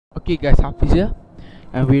Okay guys, Hafiz here,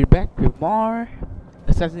 and we're back with more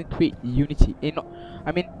Assassin's Creed Unity. No,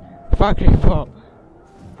 I mean Far Cry 4.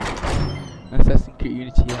 Assassin's Creed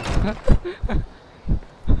Unity, yeah.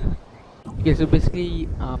 Okay, so basically,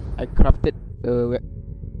 I crafted a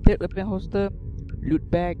weapon holster,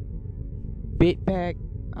 loot bag, bait bag,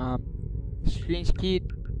 strange kit,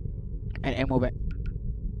 and ammo bag.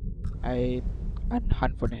 I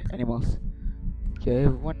hunt for the animals. Okay, I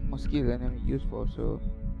have one more skill I never used for, so.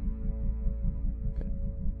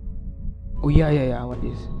 Oh yeah, I want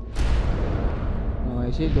this. No, I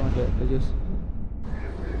actually don't want that. I just.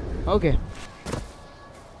 Okay.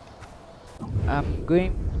 I'm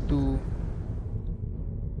going to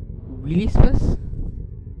Willis first.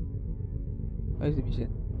 Where is the mission?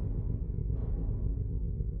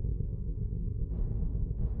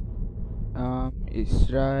 It's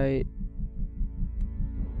right.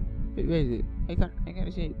 Wait, where is it? I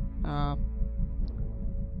can't see it.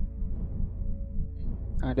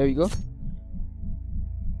 There we go.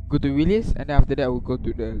 Go to Willis, and then after that I will go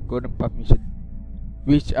to the Golden Path mission,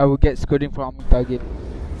 which I will get scolding from target,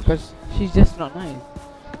 because she's just not nice.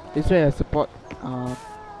 That's why I support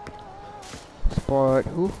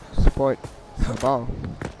Sabal.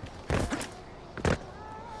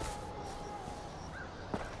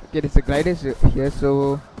 Okay, there's a glider here,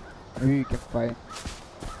 so maybe we can find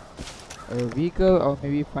a vehicle, or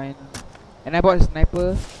maybe find. And I bought a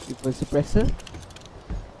sniper with a suppressor.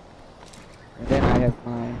 And then I have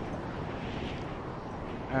my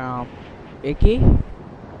AK,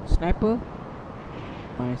 sniper,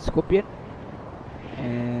 my scorpion,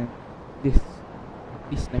 and this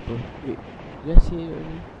sniper. Wait, did I say it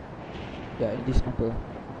already? Yeah, this sniper.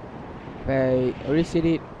 I already said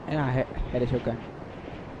it, and I had a shotgun.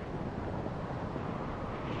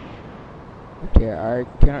 Okay, I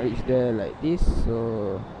cannot reach there like this,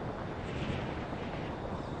 so.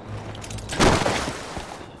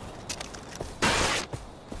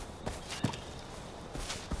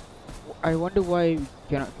 I wonder why we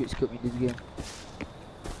cannot quick scope in this game.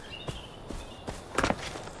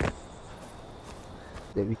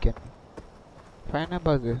 That we can find a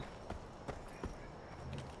bugger.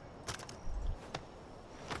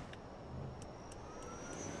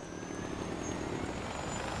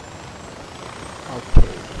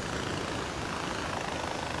 Okay.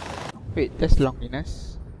 Wait, that's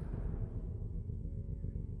loneliness.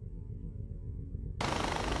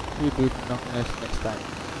 We'll do loneliness next time.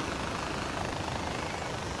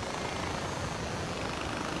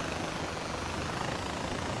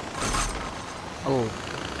 Oh.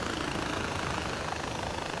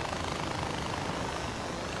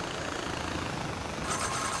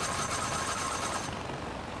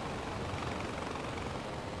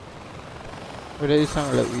 Well, that is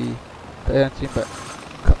sound like we dancing, but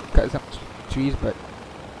cut some trees, but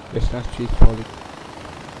there's no trees falling.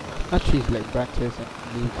 Not trees, like branches and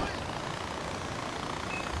leaves.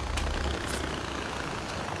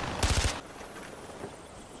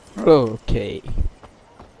 Okay.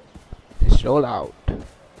 Let's roll out.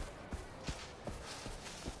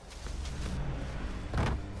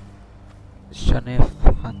 Shanef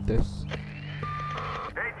Hunters.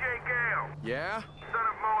 Ajay Ghale. Yeah? Son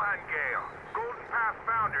of Mohan Ghale. Golden Path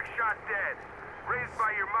founder, shot dead. Raised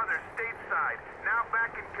by your mother stateside. Now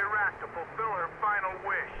back in Kyrat to fulfill her final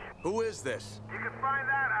wish. Who is this? You can find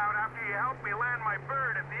that out after you help me land my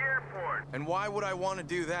bird at the airport. And why would I want to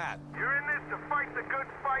do that? You're in this to fight the good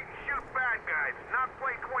fight and shoot bad guys, not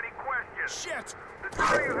play 20 questions. Shit! The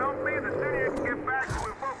sooner you help me, the sooner you can get back to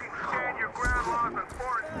invoking stand your ground laws on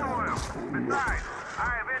foreign soil. Besides, I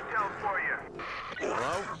have intel for you.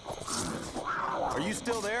 Hello? Are you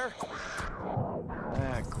still there?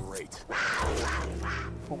 Ah, great.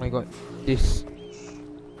 Oh my god, this.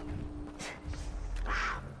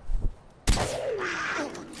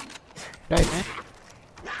 Die, man.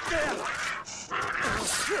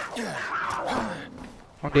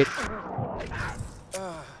 I'm dead.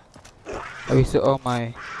 I wasted all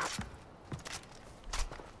my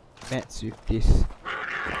mats with this.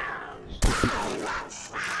 Stupid.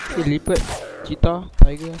 Hey, leopard, cheetah,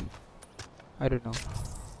 tiger. I don't know.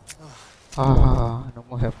 No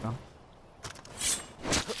more health now.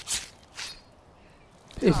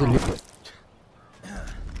 It's a leopard.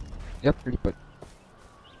 Yep, leopard.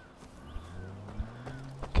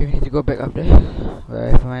 Okay, we need to go back up there. Where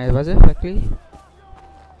I have my buzzer, luckily.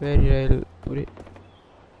 Where did I put it?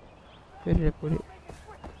 Where did I put it?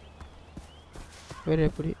 Where did I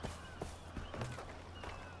put it?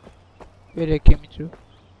 Where did I came into?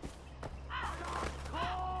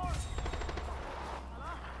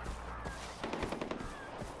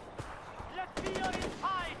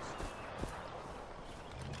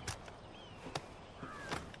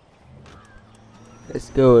 Let's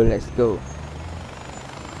go, let's go.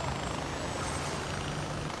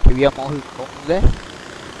 Okay, we are almost there.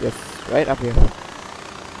 Yes, right up here.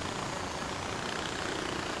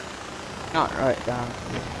 Not right down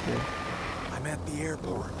here. I'm at the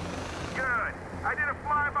airport. Good. I did a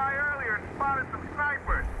flyby earlier and spotted some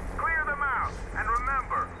snipers. Clear them out. And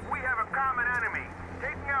remember, we have a common enemy.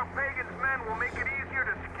 Taking out Pagan's men will make it easier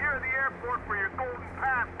to secure the airport for your Golden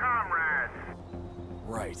Pass comrades.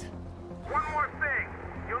 Right. One more thing.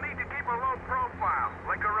 You'll need to keep a low profile,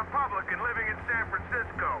 like a Republican living in San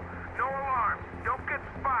Francisco. No alarms. Don't get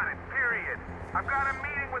spotted, period. I've got a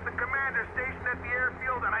meeting with the commander stationed at the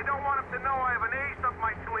airfield, and I don't want him to know I have an ace up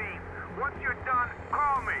my sleeve. Once you're done,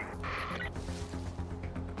 call me.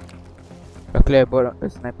 Luckily I bought a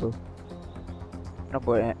sniper. Not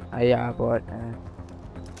bought yeah, I bought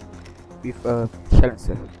with a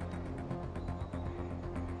silencer.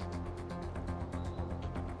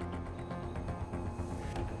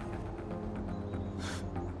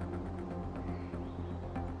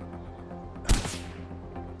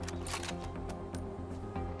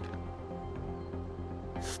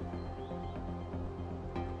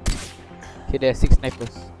 Okay, there are 6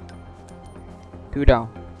 snipers. 2 down.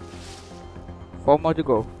 4 more to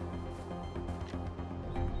go.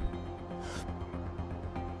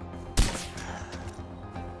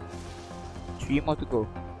 Three more to go.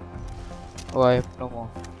 Oh, I have no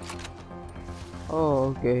more.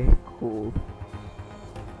 Oh, okay, cool.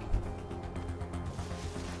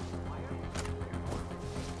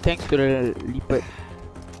 Thanks to the leopard.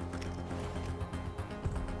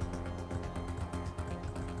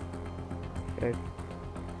 Okay.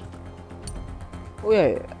 Oh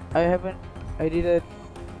yeah, I didn't,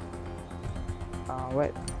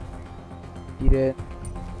 what? Didn't,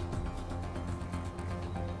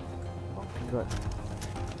 oh my god.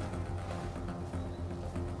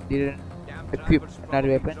 Didn't equip another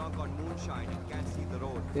weapon.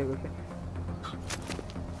 Yeah, weapon.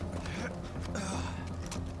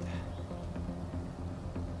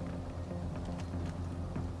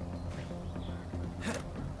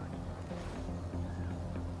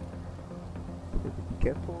 Be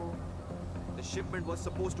careful. The shipment was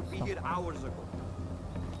supposed to be here hours ago.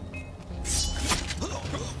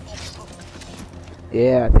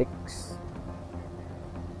 Yeah, thanks.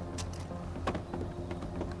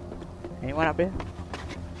 Anyone up there?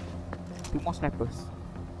 2 more snipers.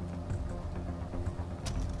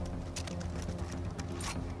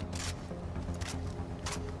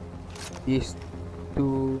 These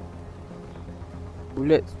 2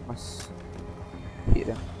 bullets must hit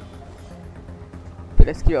them. Okay,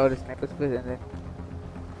 let's kill all the snipers first and then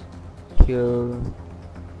kill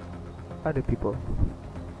other people.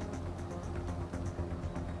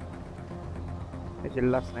 That's the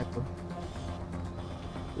last sniper.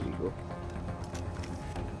 There we go.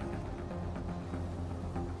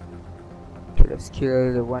 Okay, let's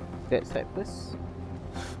kill the one that side first.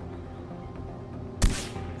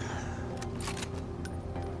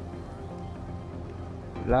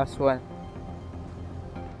 Last one.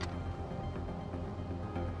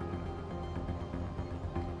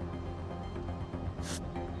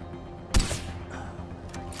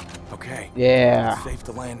 Okay. Yeah. It's safe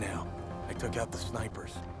to land now. I took out the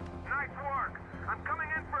snipers. Nice work. I'm coming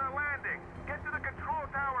in for a landing. Get to the control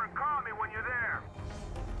tower and call me when you're there.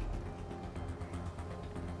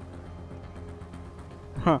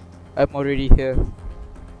 Huh. I'm already here.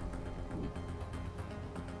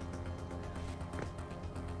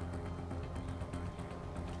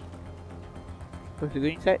 Supposed to go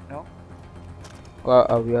inside? No?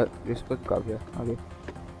 Oh, we're supposed to go up here. Okay.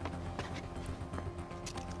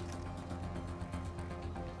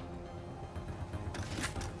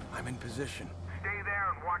 I'm in position. Stay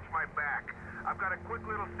there and watch my back. I've got a quick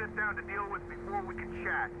little sit down to deal with before we can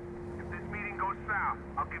chat. If this meeting goes south,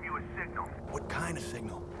 I'll give you a signal. What kind of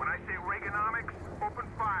signal? When I say Reaganomics, open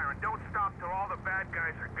fire and don't stop till all the bad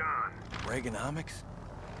guys are gone. Reaganomics?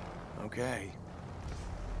 Okay.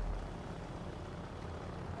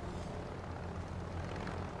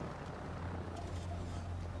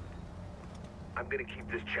 I'm gonna keep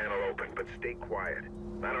this channel open, but stay quiet.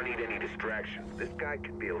 I don't need any distractions. This guy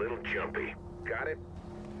could be a little jumpy. Got it?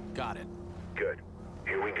 Got it. Good.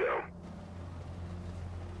 Here we go.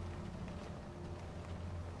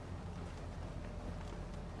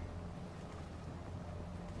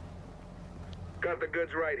 Got the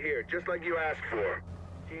goods right here, just like you asked for.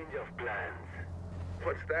 Change of plans.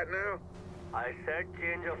 What's that now? I said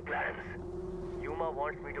change of plans. Yuma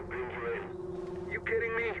wants me to bring you in. You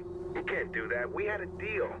kidding me? You can't do that. We had a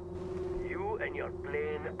deal. You and your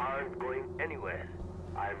plane aren't going anywhere.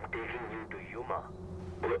 I'm taking you to Yuma.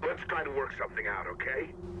 Let's try to work something out,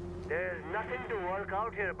 okay? There's nothing to work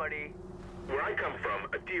out here, buddy. Where I come from,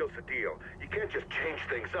 a deal's a deal. You can't just change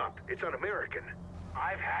things up. It's un-American.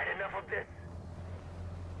 I've had enough of this.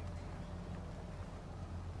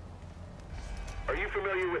 Are you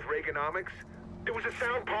familiar with Reaganomics? It was a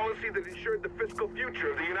sound policy that ensured the fiscal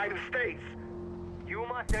future of the United States.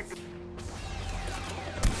 Yuma said to...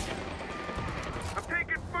 I'm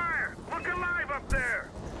taking fire! Look alive up there!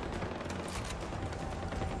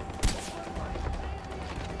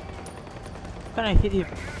 Can I hit him?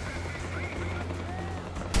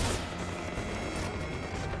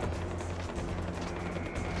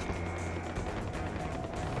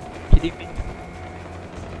 Kidding me?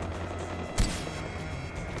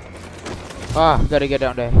 Ah, gotta get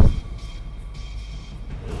down there.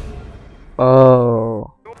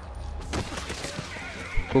 Oh.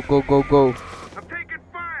 Go, go, go, go. I'm taking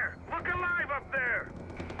fire! Look alive up there!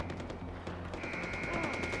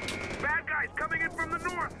 Bad guys coming in from the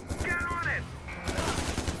north! Get on it!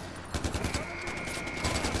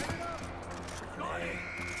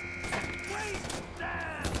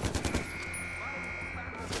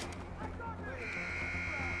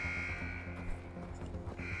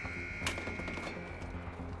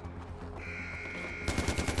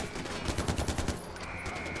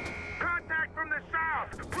 Contact from the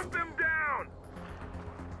south! Put them down!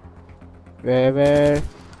 Where?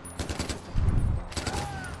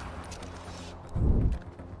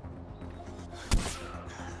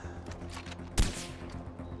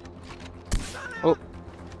 Oh.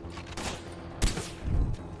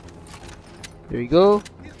 There we go.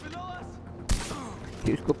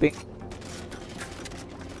 Keep scoping.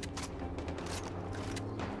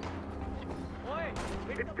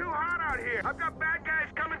 It's too hot out here! I've got bad guys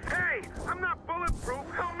coming! Hey! I'm not bulletproof!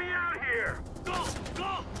 Help me out here! Go!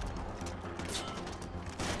 Go!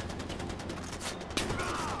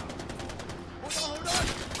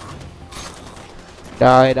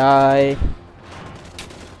 Die.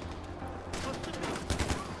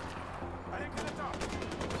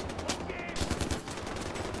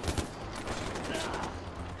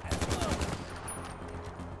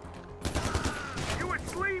 You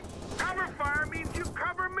asleep? Cover fire means you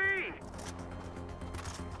cover me!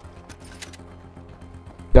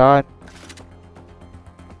 Done.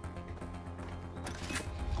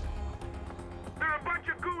 There are a bunch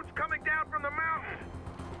of goons coming down from the mountain!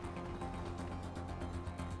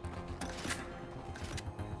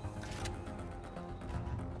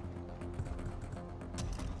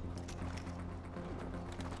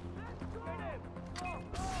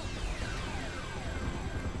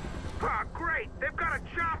 Ah, great! They've got a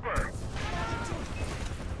chopper!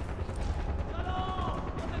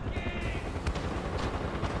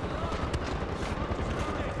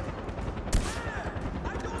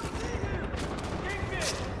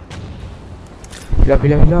 Heal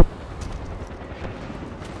up.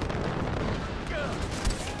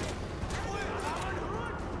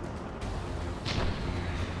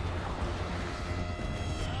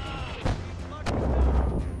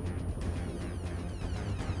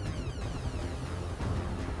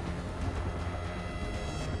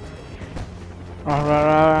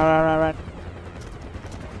 Run.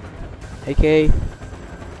 AK.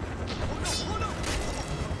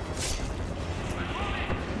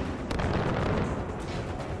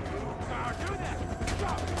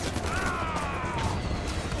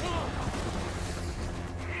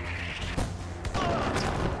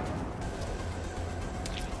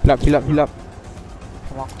 Heal up.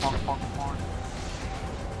 Come on.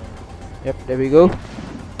 Yep, there we go.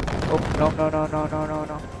 Oh, no.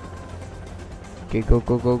 Okay, go.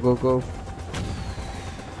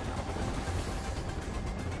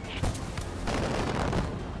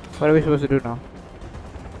 What are we supposed to do now?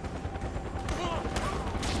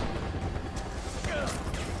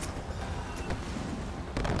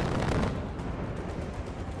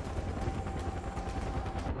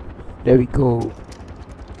 There we go.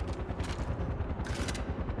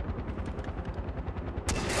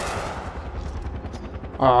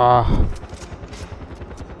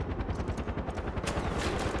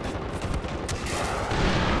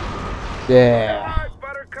 Yeah. Alright,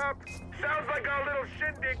 Buttercup. Sounds like our little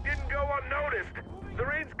shindig didn't go unnoticed. The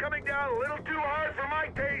rain's coming down a little too hard for my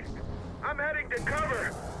taste. I'm heading to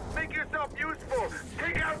cover. Make yourself useful.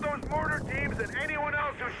 Take out those mortar teams and anyone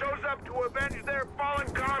else who shows up to avenge their fallen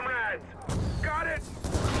comrades. Got it?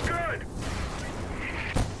 Good.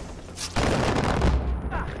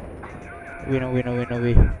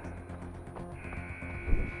 Win.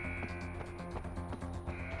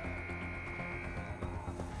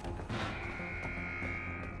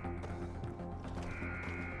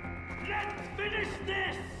 Let's finish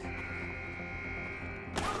this!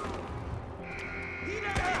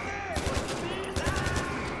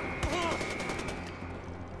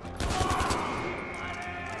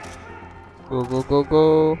 Go, go, go,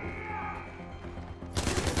 go.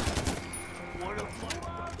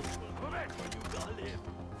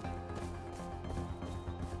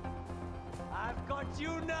 I've got you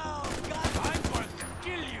now. God, I'm going to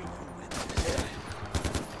kill you.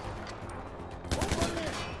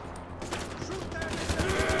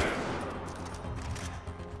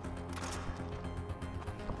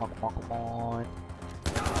 Come on, come on, come on.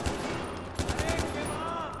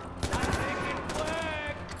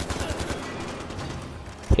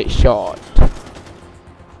 Hit shot.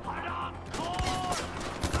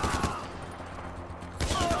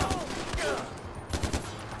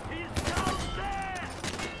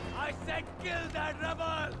 I said kill that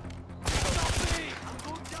rebel. Stop me. I'm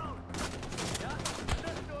going down. Yeah,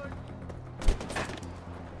 understood.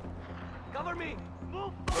 Cover me.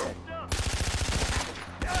 Move faster.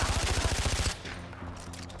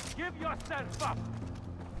 Give yourself up.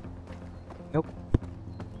 Nope.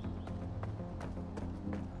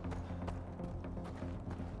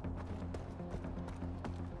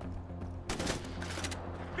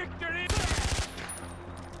 Victory.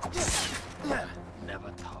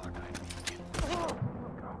 Never thought I'd make it.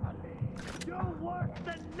 You're worse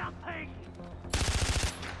than nothing!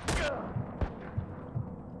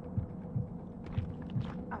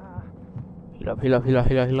 Heal up, heal up, heal up,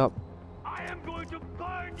 heal up, heal up. I am going to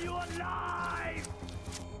burn you alive!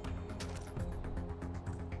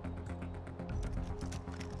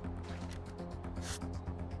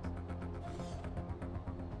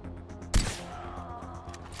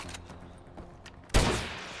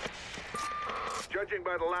 Judging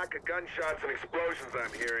by the lack of gunshots and explosions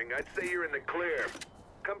I'm hearing, I'd say you're in the clear.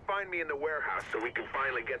 Come find me in the warehouse so we can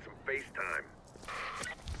finally get some FaceTime.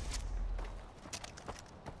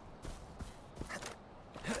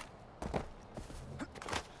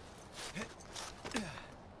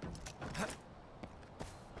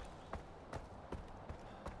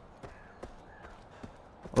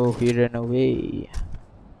 Oh, he ran away.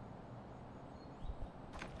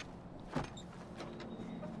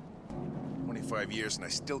 Years and I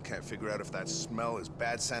still can't figure out if that smell is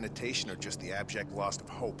bad sanitation or just the abject loss of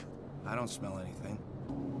hope. I don't smell anything.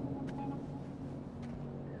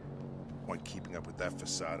 Point keeping up with that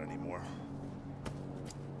facade anymore.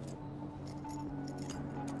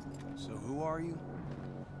 So who are you?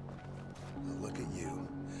 Look at you.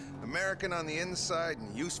 American on the inside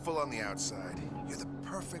and useful on the outside. You're the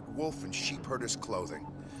perfect wolf in sheep herder's clothing.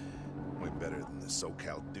 Way better than the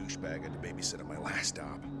SoCal douchebag I had to babysit at my last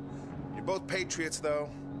stop. You're both patriots, though.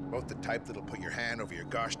 Both the type that'll put your hand over your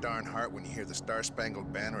gosh darn heart when you hear the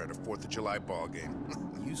Star-Spangled Banner at a 4th of July ball game.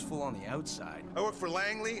 Useful on the outside. I work for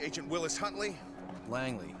Langley, Agent Willis Huntley.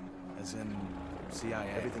 Langley, as in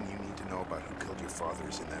CIA. Everything you need to know about who killed your father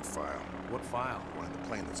is in that file. What file? One in the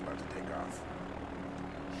plane that's about to take off.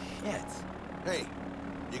 Shit. Hey,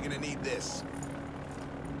 you're gonna need this.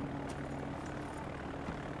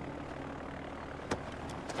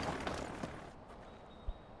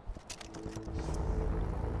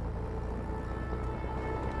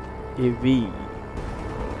 AV.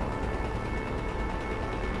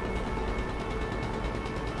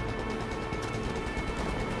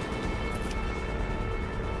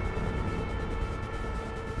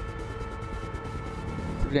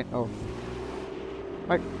 Oh.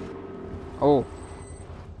 What? Oh.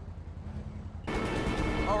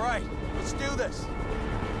 All right, let's do this.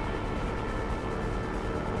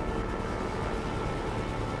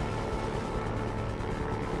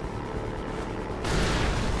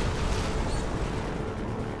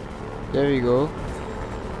 There we go.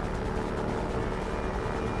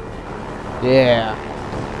 Yeah.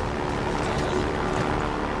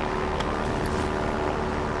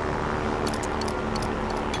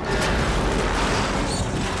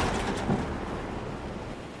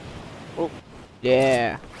 Oh,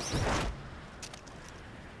 yeah.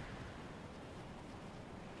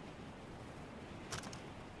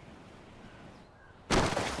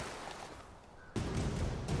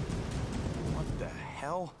 What the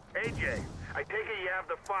hell? AJ, I take it you have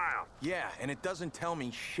the file. Yeah, and it doesn't tell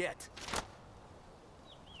me shit.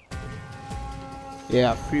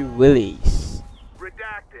 Yeah, free Willis.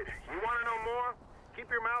 Redacted. You want to know more?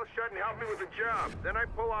 Keep your mouth shut and help me with the job. Then I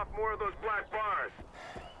pull off more of those black bars.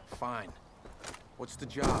 Fine. What's the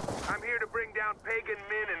job? I'm here to bring down Pagan,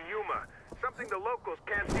 Min, and Yuma. Something the locals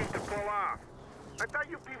can't seem to pull off. I thought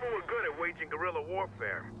you people were good at waging guerrilla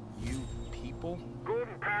warfare. You people? people.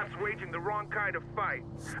 Golden Path's waging the wrong kind of fight.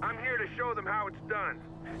 I'm here to show them how it's done.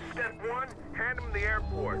 Step 1, hand them the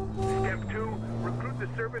airport. Step 2, recruit the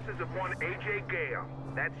services of one Ajay Ghale.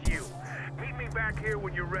 That's you. Meet me back here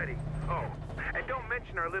when you're ready. Oh, and don't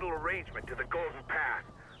mention our little arrangement to the Golden Path.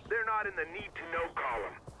 They're not in the need-to-know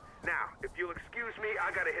column. Now, if you'll excuse me,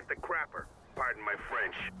 I gotta hit the crapper. Pardon my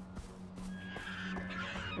French.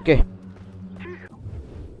 Okay. Jesus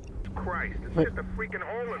Christ, it's Wait. just a freaking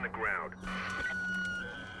hole in the ground.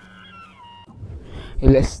 Okay,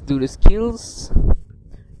 let's do the skills.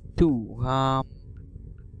 2.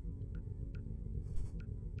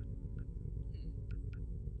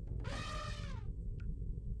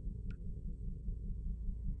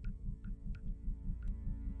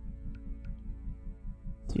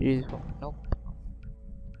 Series 4. Nope.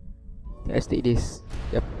 Let's take this.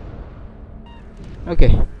 Yep.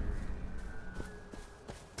 Okay.